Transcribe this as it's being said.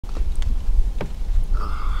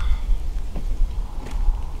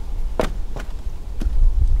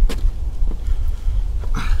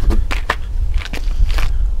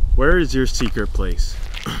Where is your secret place?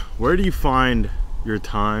 Where do you find your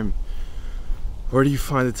time? Where do you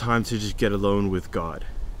find the time to just get alone with God?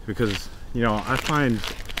 Because, you know, I find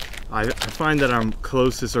that I'm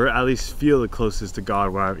closest, or at least feel the closest to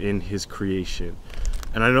God when I'm in His creation.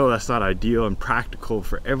 And I know that's not ideal and practical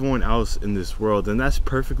for everyone else in this world, and that's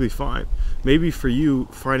perfectly fine. Maybe for you,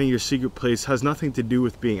 finding your secret place has nothing to do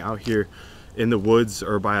with being out here in the woods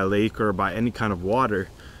or by a lake or by any kind of water,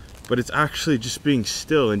 but it's actually just being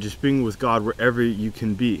still and just being with God wherever you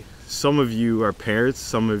can be. Some of you are parents,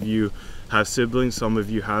 some of you have siblings, some of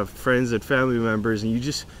you have friends and family members, and you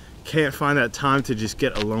just can't find that time to just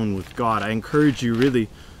get alone with God. I encourage you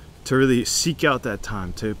to really seek out that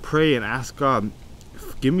time, to pray and ask God,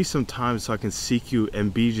 give me some time so I can seek you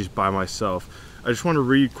and be just by myself. I just want to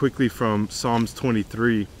read quickly from Psalms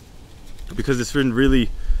 23, because it's been really,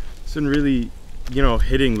 you know,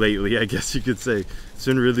 hitting lately, I guess you could say. It's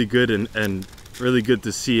been really good and really good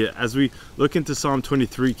to see it. As we look into Psalm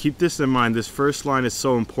 23, keep this in mind. This first line is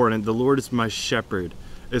so important. The Lord is my shepherd.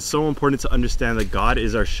 It's so important to understand that God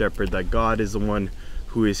is our shepherd, that God is the one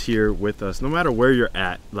who is here with us. No matter where you're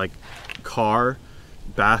at, like car,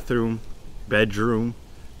 bathroom, bedroom,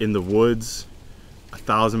 in the woods,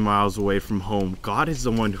 1,000 miles away from home, God is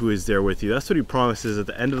the one who is there with you. That's what He promises at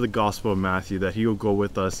the end of the Gospel of Matthew, that He will go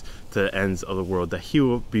with us to the ends of the world, that He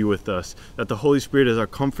will be with us, that the Holy Spirit is our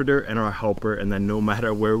comforter and our helper, and that no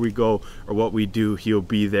matter where we go or what we do, He'll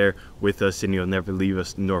be there with us and He'll never leave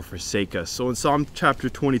us nor forsake us. So in Psalm chapter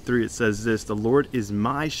 23, it says this: the Lord is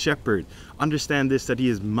my shepherd. Understand this, that He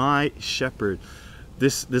is my shepherd.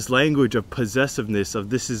 This language of possessiveness, of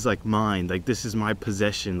this is like mine, like this is my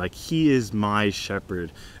possession, like He is my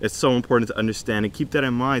shepherd. It's so important to understand and keep that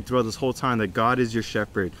in mind throughout this whole time, that God is your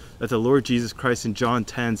shepherd, that the Lord Jesus Christ in John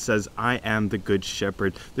 10 says, I am the good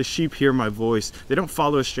shepherd. The sheep hear my voice. They don't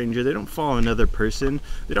follow a stranger. They don't follow another person.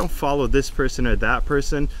 They don't follow this person or that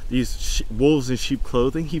person, these wolves in sheep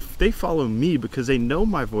clothing. They follow me because they know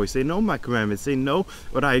my voice. They know my commandments. They know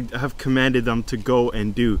what I have commanded them to go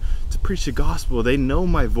and do, to preach the gospel. They know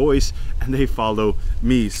my voice and they follow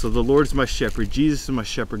me. So the Lord is my shepherd. Jesus is my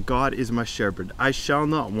shepherd. God is my shepherd. I shall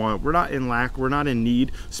not want. We're not in lack. We're not in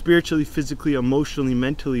need. Spiritually, physically, emotionally,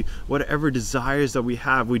 mentally, whatever desires that we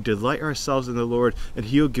have, we delight ourselves in the Lord and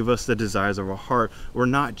He'll give us the desires of our heart. We're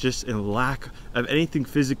not just in lack of anything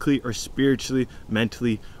physically or spiritually,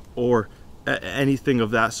 mentally, or anything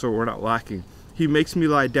of that sort. We're not lacking. He makes me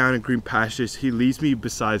lie down in green pastures. He leads me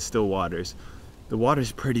beside still waters. The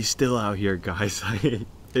water's pretty still out here, guys.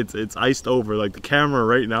 It's iced over. Like the camera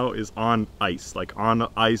right now is on ice, like on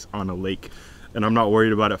ice on a lake. And I'm not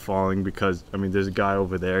worried about it falling because, I mean, there's a guy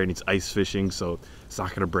over there and he's ice fishing, so it's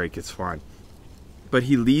not gonna break, it's fine. But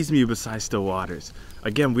He leads me beside still waters.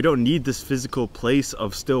 Again, we don't need this physical place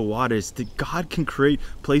of still waters. God can create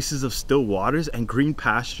places of still waters and green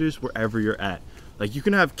pastures wherever you're at. Like, you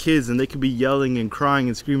can have kids and they can be yelling and crying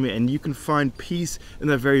and screaming, and you can find peace in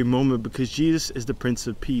that very moment because Jesus is the Prince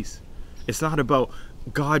of Peace. It's not about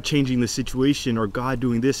God changing the situation or God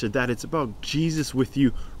doing this or that. It's about Jesus with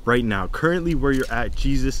you right now. Currently where you're at,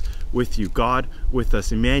 Jesus with you. God with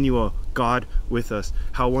us. Emmanuel, God with us.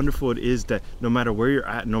 How wonderful it is that no matter where you're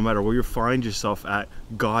at, no matter where you find yourself at,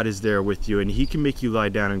 God is there with you, and He can make you lie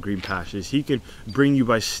down in green pastures. He can bring you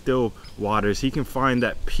by still waters. He can find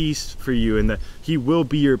that peace for you, and that He will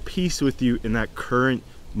be your peace with you in that current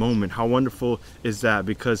moment. How wonderful is that?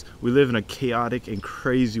 Because we live in a chaotic and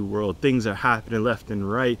crazy world. Things are happening left and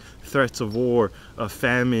right. Threats of war, of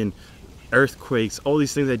famine, earthquakes, all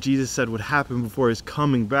these things that Jesus said would happen before His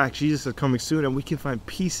coming back. Jesus is coming soon, and we can find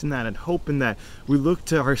peace in that and hope in that. We look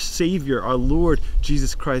to our Savior, our Lord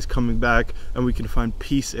Jesus Christ coming back, and we can find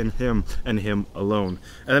peace in Him and Him alone.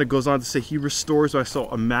 And then it goes on to say, He restores my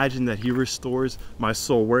soul. Imagine that He restores my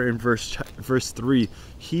soul. We're in verse 3.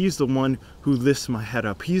 He's the one who lifts my head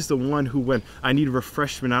up. He's the one who, when I need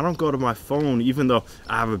refreshment, I don't go to my phone, even though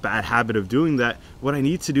I have a bad habit of doing that. What I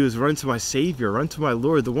need to do is run to my Savior, run to my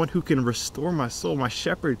Lord, the one who can restore my soul, my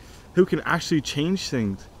shepherd, who can actually change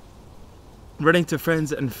things. Running to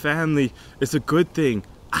friends and family is a good thing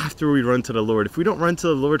after we run to the Lord. If we don't run to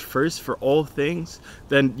the Lord first for all things,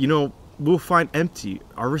 then, you know, we'll find empty.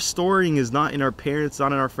 Our restoring is not in our parents,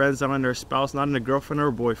 not in our friends, not in our spouse, not in a girlfriend or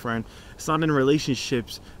a boyfriend. It's not in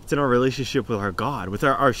relationships. It's in our relationship with our God, with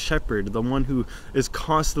our shepherd, the one who is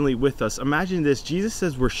constantly with us. Imagine this. Jesus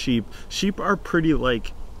says we're sheep. Sheep are pretty,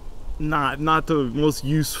 like, not the most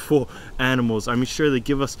useful animals. I mean, sure, they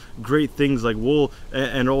give us great things like wool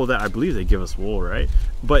and all that. I believe they give us wool, right?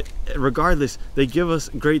 But regardless, they give us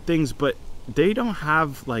great things, but they don't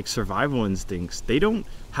have like survival instincts. They don't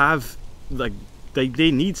have like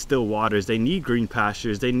they need still waters, they need green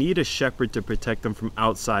pastures, they need a shepherd to protect them from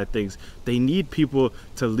outside things, they need people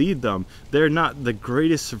to lead them. They're not the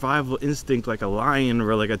greatest survival instinct like a lion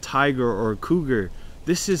or like a tiger or a cougar.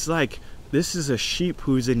 This is a sheep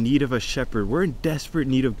who's in need of a shepherd. We're in desperate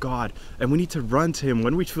need of God, and we need to run to him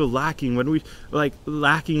when we feel lacking, when we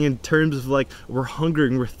lacking in terms of like we're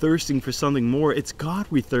hungering, we're thirsting for something more. It's God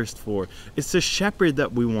we thirst for. It's the shepherd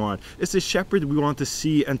that we want. It's the shepherd we want to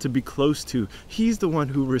see and to be close to. He's the one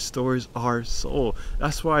who restores our soul.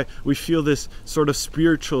 That's why we feel this sort of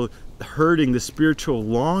spiritual hurting, the spiritual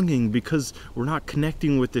longing, because we're not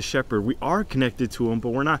connecting with the shepherd. We are connected to him, but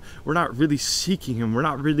we're not really seeking him. We're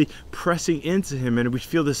not really pressing into him, and we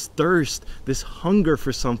feel this thirst, this hunger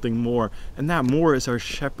for something more, and that more is our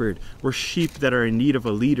shepherd. We're sheep that are in need of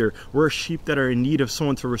a leader. We're sheep that are in need of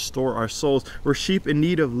someone to restore our souls. We're sheep in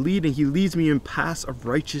need of leading. He leads me in paths of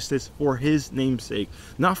righteousness for his name's sake,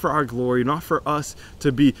 not for our glory, not for us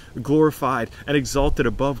to be glorified and exalted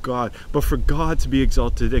above God, but for God to be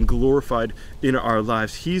exalted and glorified in our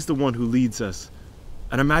lives. He's the one who leads us.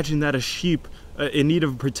 And imagine that a sheep in need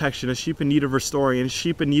of protection, a sheep in need of restoring, and a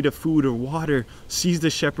sheep in need of food or water sees the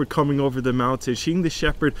shepherd coming over the mountain, seeing the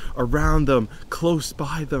shepherd around them, close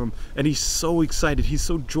by them, and he's so excited, he's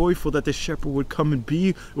so joyful that the shepherd would come and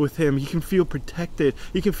be with him. He can feel protected,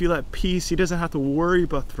 he can feel at peace. He doesn't have to worry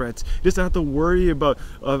about threats, he doesn't have to worry about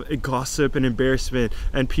gossip and embarrassment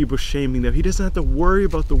and people shaming them. He doesn't have to worry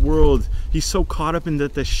about the world. He's so caught up in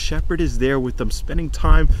that the shepherd is there with them, spending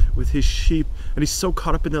time with his sheep, and he's so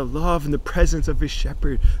caught up in the love and the presence of his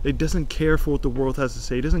shepherd that he doesn't care for what the world has to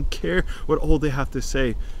say. He doesn't care what all they have to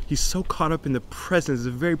say. He's so caught up in the presence,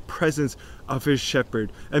 the very presence of his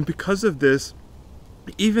shepherd. And because of this,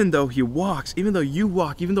 even though he walks, even though you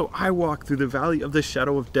walk, even though I walk through the valley of the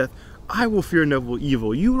shadow of death, I will fear no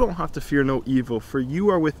evil. You don't have to fear no evil, for you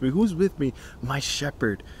are with me. Who's with me? My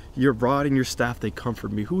shepherd. Your rod and your staff, they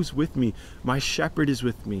comfort me. Who's with me? My shepherd is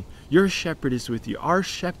with me. Your shepherd is with you. Our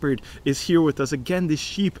shepherd is here with us. Again, this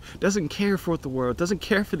sheep doesn't care for what the world, doesn't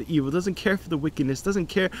care for the evil, doesn't care for the wickedness, doesn't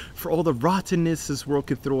care for all the rottenness this world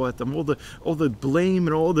can throw at them, all the blame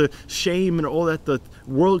and all the shame and all that the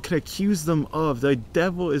world can accuse them of. The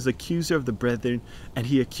devil is accuser of the brethren, and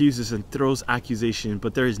he accuses and throws accusation,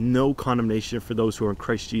 but there is no condemnation for those who are in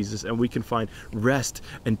Christ Jesus, and we can find rest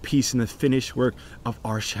and peace in the finished work of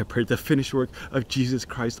our shepherd, the finished work of Jesus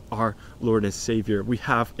Christ, our Lord and Savior. We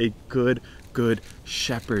have a good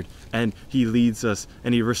shepherd, and he leads us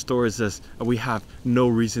and he restores us, and we have no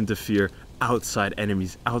reason to fear outside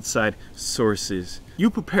enemies, outside sources. You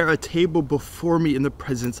prepare a table before me in the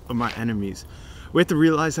presence of my enemies. We have to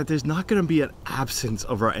realize that there's not going to be an absence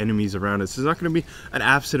of our enemies around us. There's not going to be an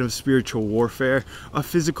absence of spiritual warfare, of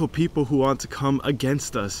physical people who want to come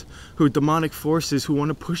against us, who are demonic forces who want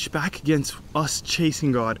to push back against us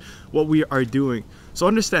chasing God, what we are doing. So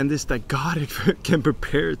understand this, that God can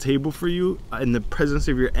prepare a table for you in the presence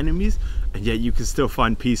of your enemies, and yet you can still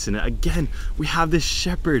find peace in it. Again, we have this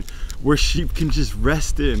shepherd where sheep can just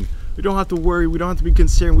rest in. We don't have to worry, we don't have to be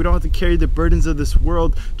concerned, we don't have to carry the burdens of this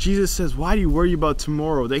world. Jesus says, why do you worry about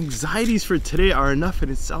tomorrow? The anxieties for today are enough in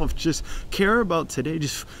itself. Just care about today,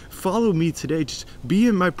 just follow me today, just be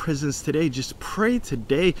in my presence today, just pray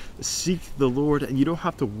today, seek the Lord, and you don't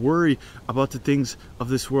have to worry about the things of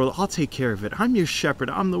this world. I'll take care of it. I'm your shepherd.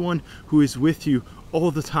 I'm the one who is with you all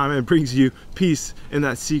the time and brings you peace in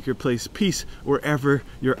that secret place, peace wherever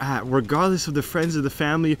you're at, regardless of the friends or the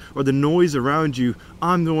family or the noise around you.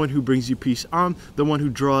 I'm the one who brings you peace. I'm the one who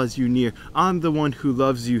draws you near. I'm the one who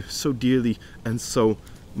loves you so dearly and so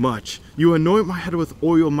much. You anoint my head with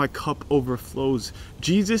oil, my cup overflows.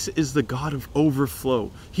 Jesus is the God of overflow.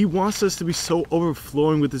 He wants us to be so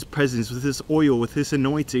overflowing with his presence, with his oil, with his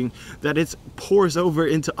anointing, that it pours over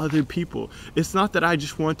into other people. It's not that I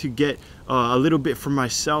just want to get a little bit for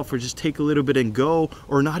myself, or just take a little bit and go,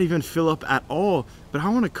 or not even fill up at all, but I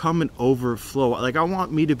want to come and overflow. Like, I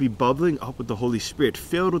want me to be bubbling up with the Holy Spirit,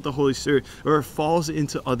 filled with the Holy Spirit, where it falls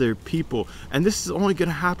into other people. And this is only going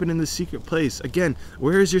to happen in the secret place. Again,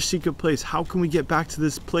 where is your secret place? How can we get back to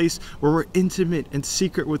this place where we're intimate and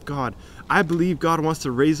secret with God? I believe God wants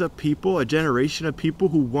to raise up people, a generation of people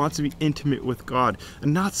who want to be intimate with God,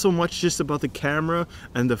 and not so much just about the camera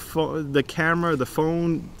and the phone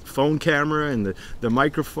camera and the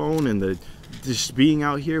microphone and the just being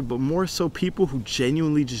out here, but more so people who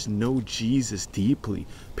genuinely just know Jesus deeply,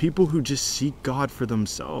 people who just seek God for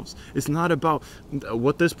themselves. It's not about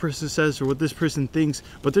what this person says or what this person thinks,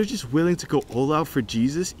 but they're just willing to go all out for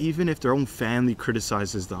Jesus, even if their own family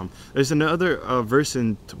criticizes them. There's another verse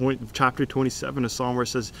in chapter 27 of Psalm where it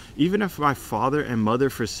says, even if my father and mother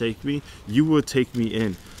forsake me, you will take me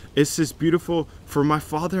in. It's this beautiful, for my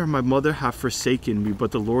father and my mother have forsaken me,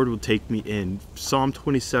 but the Lord will take me in. Psalm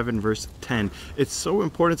 27 verse 10. It's so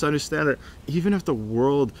important to understand that even if the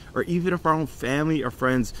world, or even if our own family or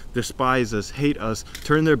friends despise us, hate us,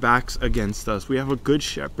 turn their backs against us, we have a good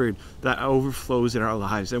shepherd that overflows in our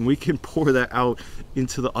lives, and we can pour that out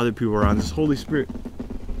into the other people around us. Holy Spirit.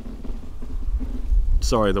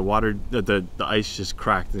 Sorry, the water, the ice just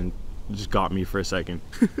cracked and just got me for a second.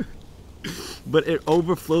 But it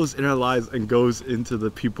overflows in our lives and goes into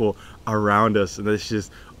the people around us, and it's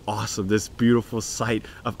just awesome. This beautiful sight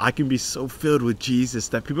of I can be so filled with Jesus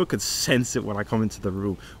that people could sense it when I come into the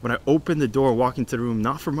room. When I open the door, walk into the room,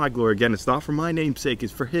 not for my glory, again, it's not for my name's sake,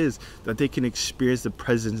 it's for his, that they can experience the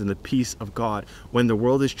presence and the peace of God. When the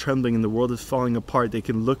world is trembling and the world is falling apart, they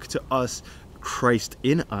can look to us, Christ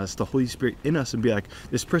in us, the Holy Spirit in us, and be like,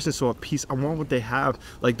 this person's so at peace, I want what they have.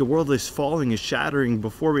 Like, the world is falling, is shattering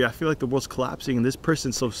before me, I feel like the world's collapsing, and this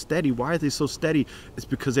person's so steady. Why are they so steady? It's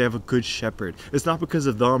because they have a good shepherd. It's not because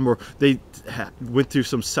of them, or they went through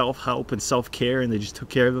some self-help and self-care and they just took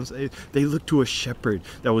care of them. They look to a shepherd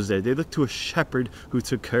that was there. They look to a shepherd who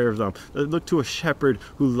took care of them. They look to a shepherd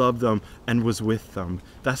who loved them and was with them.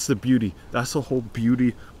 That's the beauty. That's the whole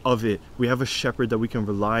beauty of it. We have a shepherd that we can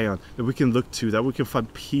rely on, that we can look to, that we can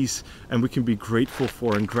find peace and we can be grateful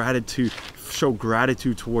for, and gratitude, show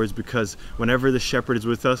gratitude towards, because whenever the shepherd is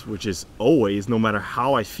with us, which is always, no matter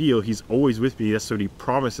how I feel, he's always with me. That's what he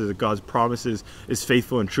promises, that God's promises is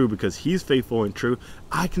faithful and true. Because he's faithful and true,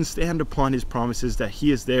 I can stand upon his promises that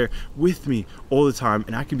he is there with me all the time,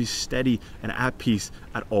 and I can be steady and at peace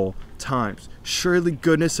at all times. Surely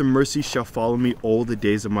goodness and mercy shall follow me all the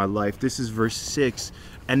days of my life. This is verse 6,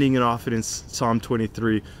 ending it off in Psalm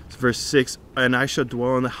 23, verse 6, and I shall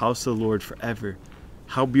dwell in the house of the Lord forever.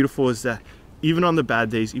 How beautiful is that? Even on the bad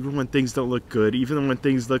days, even when things don't look good, even when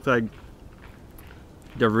things look like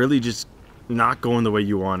they're really just not going the way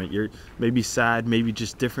you want it, you're maybe sad, maybe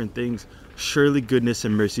just different things, surely goodness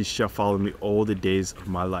and mercy shall follow me all the days of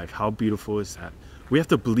my life. How beautiful is that? We have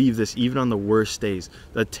to believe this even on the worst days,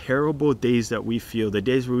 the terrible days that we feel, the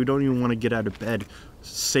days where we don't even want to get out of bed.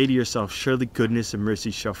 Say to yourself, surely goodness and mercy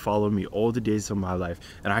shall follow me all the days of my life,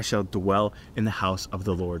 and I shall dwell in the house of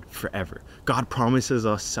the Lord forever. God promises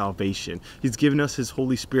us salvation. He's given us his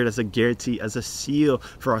Holy Spirit as a guarantee, as a seal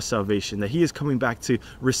for our salvation, that he is coming back to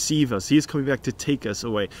receive us. He is coming back to take us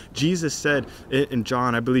away. Jesus said in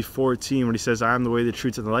John, I believe 14, when he says, I am the way, the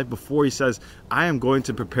truth, and the life, before he says, I am going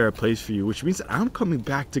to prepare a place for you, which means that I'm coming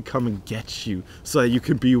back to come and get you so that you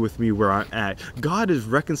can be with me where I'm at. God has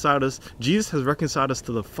reconciled us. Jesus has reconciled us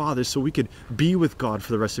to the Father so we could be with God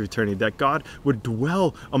for the rest of eternity, that God would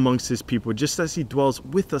dwell amongst his people. Just as he dwells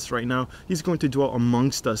with us right now, he's going to dwell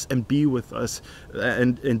amongst us and be with us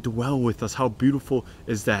and dwell with us. How beautiful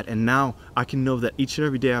is that? And now I can know that each and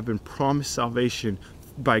every day I've been promised salvation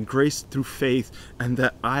by grace through faith, and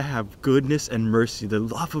that I have goodness and mercy, the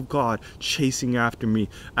love of God chasing after me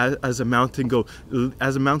as a mountain goat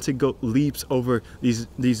leaps over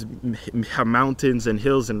these mountains and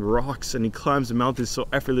hills and rocks, and he climbs the mountains so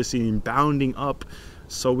effortlessly and bounding up.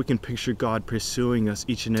 So we can picture God pursuing us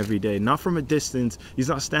each and every day, not from a distance. He's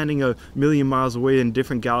not standing a million miles away in a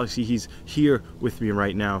different galaxy. He's here with me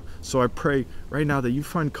right now. So I pray right now that you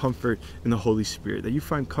find comfort in the Holy Spirit, that you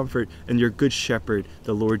find comfort in your good shepherd,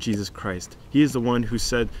 the Lord Jesus Christ. He is the one who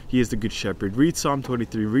said he is the good shepherd. Read Psalm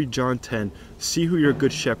 23, read John 10. See who your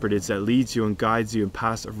good shepherd is, that leads you and guides you in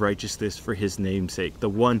paths of righteousness for his name's sake. The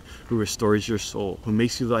one who restores your soul, who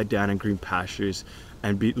makes you lie down in green pastures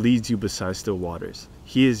and leads you beside still waters.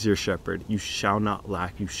 He is your shepherd. You shall not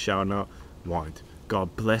lack. You shall not want.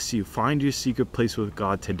 God bless you. Find your secret place with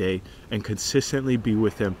God today and consistently be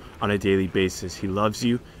with him on a daily basis. He loves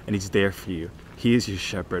you and he's there for you. He is your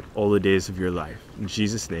shepherd all the days of your life. In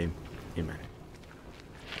Jesus' name, amen.